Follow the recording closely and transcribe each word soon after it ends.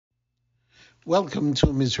Welcome to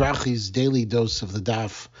Mizrahi's Daily Dose of the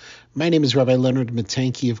Daf. My name is Rabbi Leonard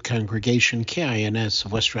Matanki of Congregation KINS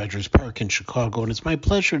of West Rogers Park in Chicago, and it's my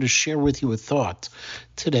pleasure to share with you a thought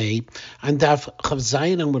today on Daf Chav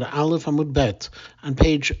Zayin Amud Aleph Amud Bet on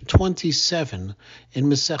page 27 in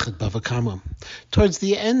Masechet Bava Kama. Towards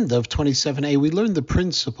the end of 27a, we learned the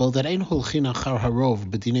principle that Ein Holchin Achar Harov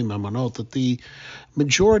B'Dinei Mamonot, that the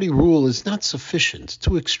majority rule is not sufficient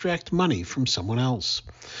to extract money from someone else.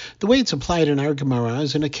 The way it's applied in our Gemara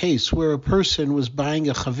is in a case where a person was buying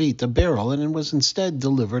a chavit, a barrel, and it was instead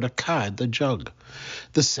delivered a kad, a jug.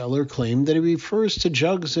 The seller claimed that he refers to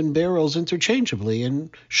jugs and barrels interchangeably, and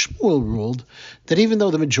Shmuel ruled that even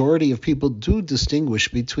though the majority of people do distinguish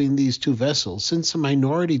between these two vessels, since a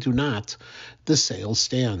minority do not, the sale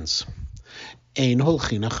stands. Ein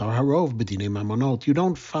holchin achar harov b'dinei mamonot. You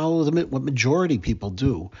don't follow what majority people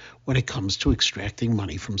do when it comes to extracting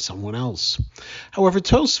money from someone else. However,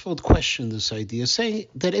 Tosfot questioned this idea, saying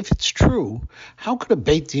that if it's true, how could a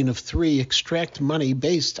Beit Din of three extract money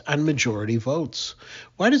based on majority votes?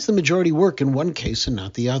 Why does the majority work in one case and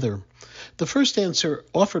not the other? The first answer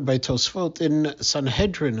offered by Tosfot in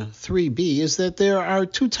Sanhedrin 3b is that there are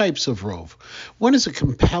two types of rov. One is a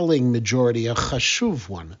compelling majority, a chashuv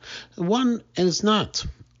one. One is not.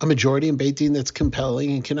 A majority in Beit Din that's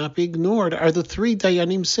compelling and cannot be ignored are the three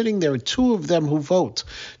dayanim sitting there, two of them who vote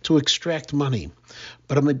to extract money.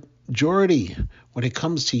 But a majority, when it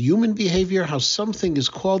comes to human behavior, how something is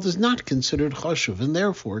called is not considered chashuv and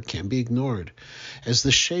therefore can be ignored. As the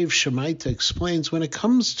Shev Shemaita explains, when it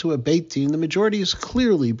comes to a Beit Din, the majority is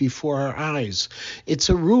clearly before our eyes. It's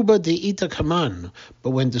a ruba de ita kaman,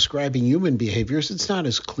 but when describing human behaviors, it's not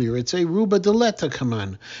as clear. It's a ruba de leta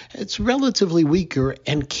kaman. It's relatively weaker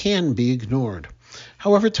and can be ignored.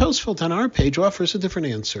 However, Tosfot on our page offers a different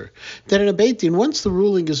answer, that in a Beit Din, once the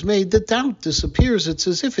ruling is made, the doubt disappears. It's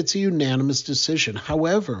as if it's a unanimous decision.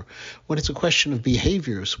 However, when it's a question of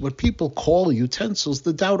behaviors, what people call utensils,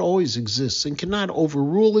 the doubt always exists and cannot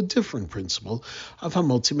overrule a different principle of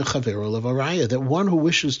hamotzi mechavero levaraya, that one who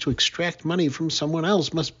wishes to extract money from someone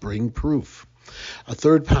else must bring proof. A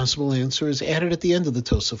third possible answer is added at the end of the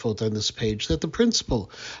Tosafot on this page, that the principle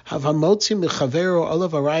of hamotzi mechavero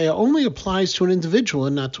olavaraya only applies to an individual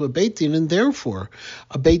and not to a Beit Din, and therefore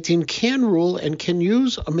a Beit Din can rule and can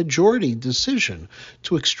use a majority decision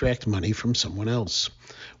to extract money from someone else.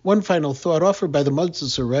 One final thought offered by the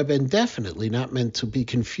Modzitzer Rebbe, and definitely not meant to be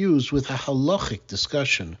confused with a halachic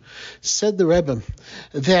discussion. Said the Rebbe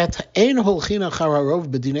that Ein holchin achar harov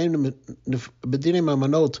b'dinei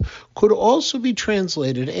mamonot could also be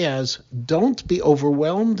translated as, don't be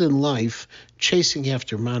overwhelmed in life chasing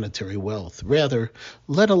after monetary wealth. Rather,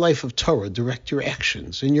 let a life of Torah direct your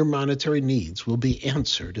actions, and your monetary needs will be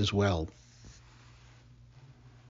answered as well.